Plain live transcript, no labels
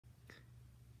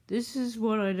This is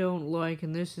what I don't like,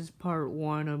 and this is part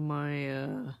one of my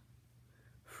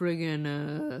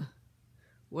friggin'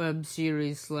 web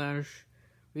series slash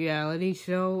reality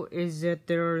show, is that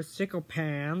there are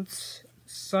psychopaths,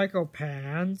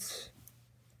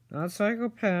 not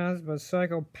psychopaths, but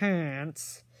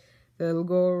psychopaths, that'll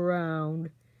go around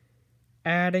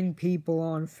adding people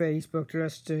on Facebook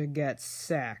just to get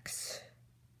sex.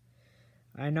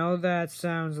 I know that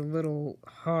sounds a little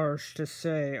harsh to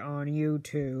say on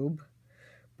YouTube,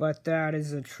 but that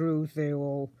is the truth. They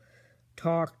will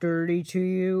talk dirty to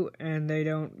you, and they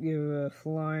don't give a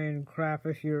flying crap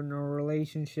if you're in a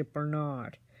relationship or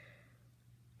not.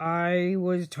 I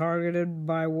was targeted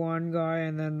by one guy,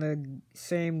 and then the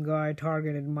same guy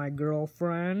targeted my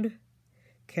girlfriend,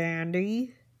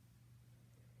 Candy.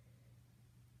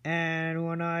 And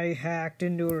when I hacked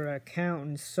into her account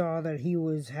and saw that he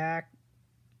was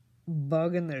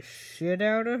bugging the shit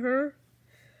out of her,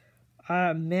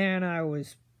 man, I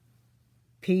was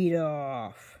peed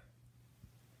off.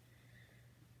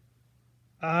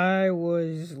 I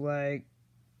was like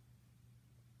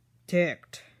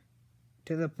ticked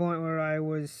to the point where I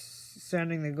was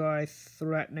sending the guy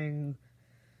threatening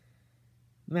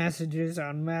messages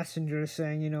on Messenger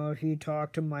saying, if you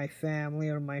talk to my family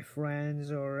or my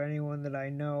friends or anyone that I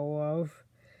know of,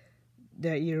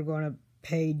 that you're going to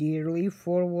pay dearly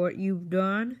for what you've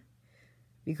done.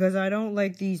 Because I don't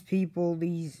like these people,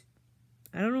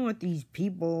 I don't know what these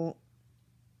people,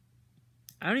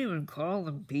 I don't even call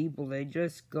them people, they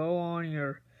just go on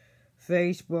your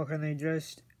Facebook and they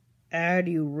just add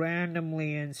you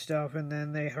randomly and stuff, and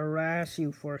then they harass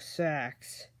you for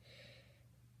sex.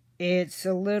 It's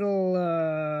a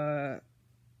little,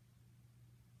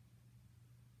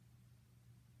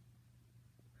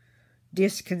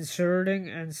 disconcerting,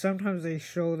 and sometimes they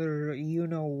show their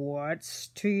you-know-whats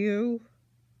to you.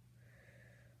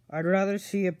 I'd rather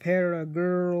see a pair of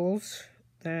girls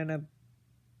than a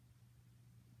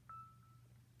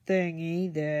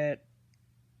thingy that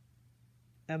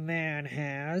a man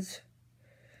has.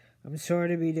 I'm sorry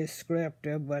to be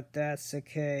descriptive, but that's the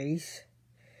case.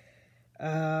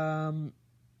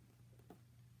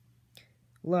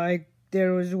 Like,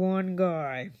 there was one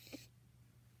guy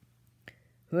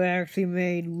who actually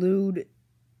made lewd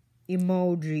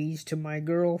emojis to my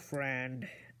girlfriend,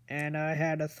 and I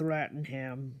had to threaten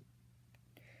him.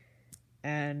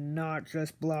 And not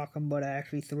just block him, but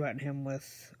actually threaten him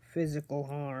with physical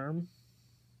harm.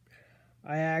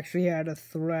 I actually had to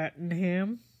threaten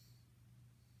him.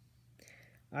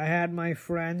 I had my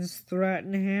friends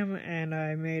threaten him, and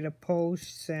I made a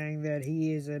post saying that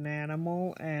he is an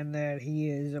animal and that he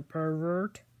is a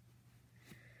pervert.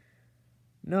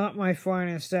 Not my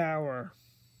finest hour.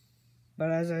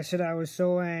 But as I said, I was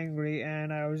so angry,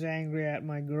 and I was angry at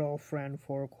my girlfriend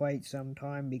for quite some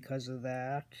time because of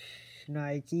that.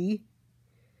 Nike.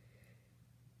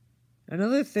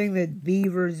 Another thing that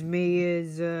beavers me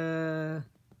is, I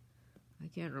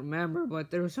can't remember,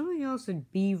 but there was something else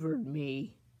that beavered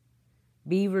me.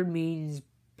 Beavered means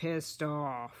pissed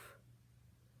off.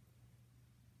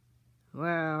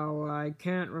 Well, I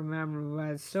can't remember,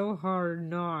 but it's so hard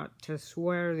not to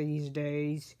swear these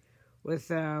days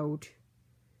without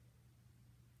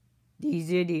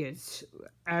these idiots.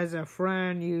 As a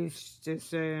friend used to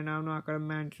say, and I'm not going to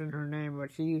mention her name,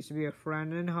 but she used to be a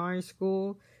friend in high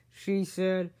school, she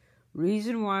said,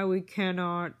 reason why we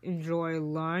cannot enjoy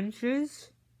lunches?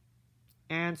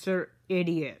 Answer,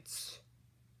 idiots.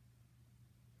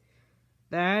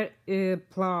 That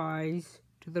applies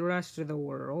to the rest of the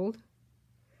world.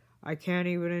 I can't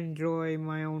even enjoy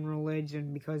my own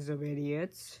religion because of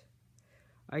idiots.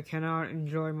 I cannot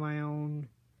enjoy my own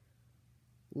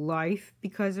life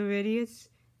because of idiots.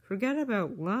 Forget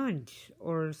about lunch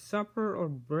or supper or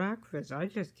breakfast. I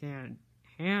just can't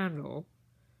handle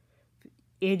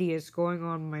idiots going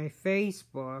on my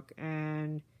Facebook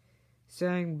and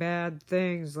saying bad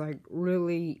things, like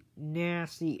really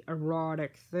nasty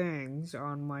erotic things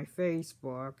on my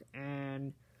Facebook,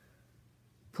 and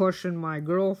pushing my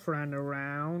girlfriend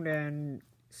around and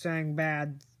saying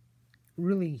bad,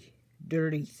 really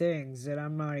dirty things that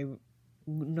I'm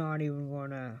not even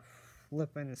gonna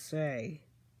flip and say,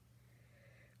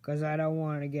 because I don't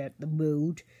want to get the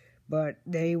boot. But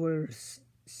they were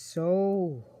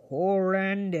so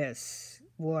horrendous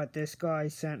what this guy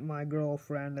sent my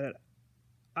girlfriend that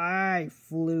I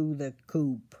flew the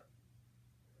coop.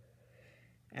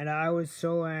 And I was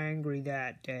so angry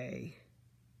that day.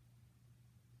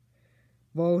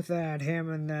 Both at him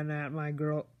and then at my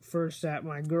first at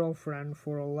my girlfriend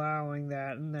for allowing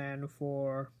that, and then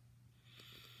for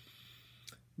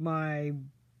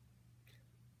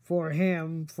for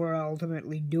him for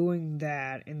ultimately doing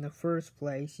that in the first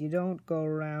place. You don't go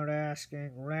around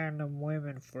asking random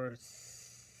women for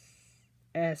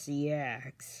sex.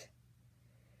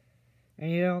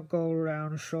 And you don't go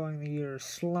around showing that you're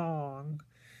slong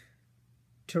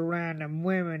to random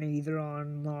women either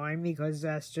online, because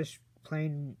that's just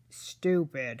plain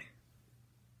stupid.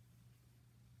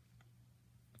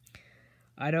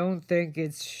 I don't think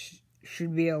it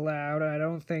should be allowed. I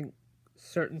don't think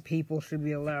certain people should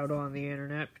be allowed on the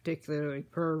internet, particularly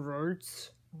perverts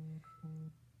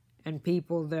and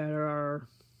people that are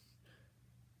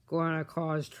going to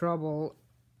cause trouble.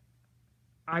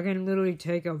 I can literally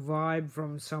take a vibe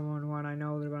from someone when I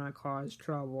know they're going to cause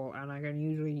trouble, and I can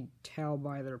usually tell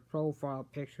by their profile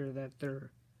picture that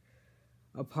they're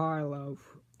a pile of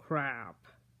crap.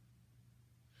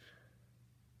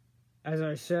 As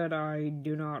I said, I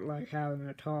do not like having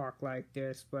a talk like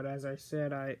this, but as I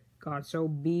said, I got so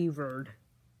beavered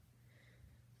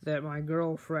that my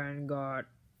girlfriend got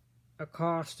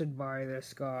accosted by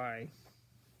this guy.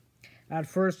 At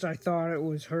first I thought it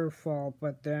was her fault,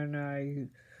 but then I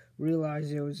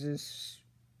realized it was this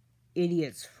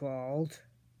idiot's fault.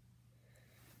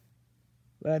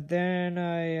 But then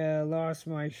I lost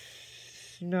my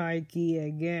shnikey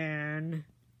again.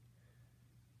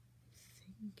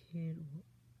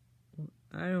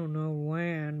 I don't know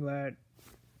when, but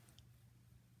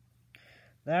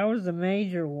that was the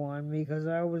major one because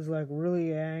I was like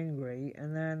really angry.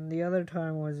 And then the other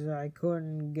time was I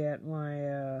couldn't get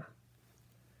my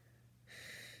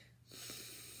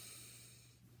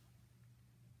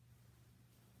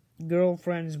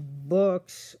girlfriend's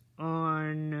books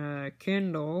on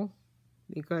Kindle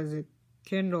because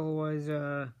Kindle was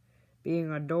being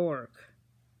a dork.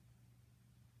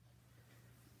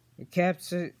 It kept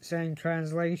saying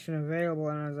translation available,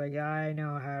 and I was like, I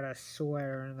know how to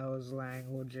swear in those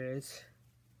languages.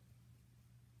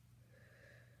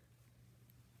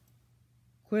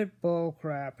 Quit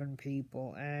bullcrapping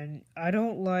people. And I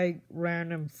don't like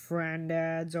random friend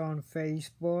ads on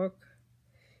Facebook.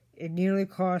 It nearly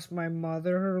cost my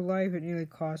mother her life. It nearly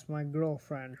cost my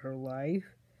girlfriend her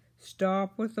life.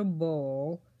 Stop with the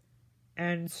bull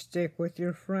and stick with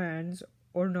your friends,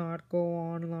 or not go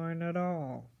online at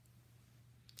all.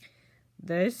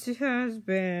 This has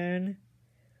been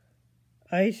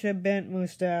Aisha Bint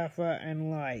Mustafa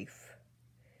and Life,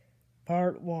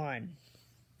 Part 1.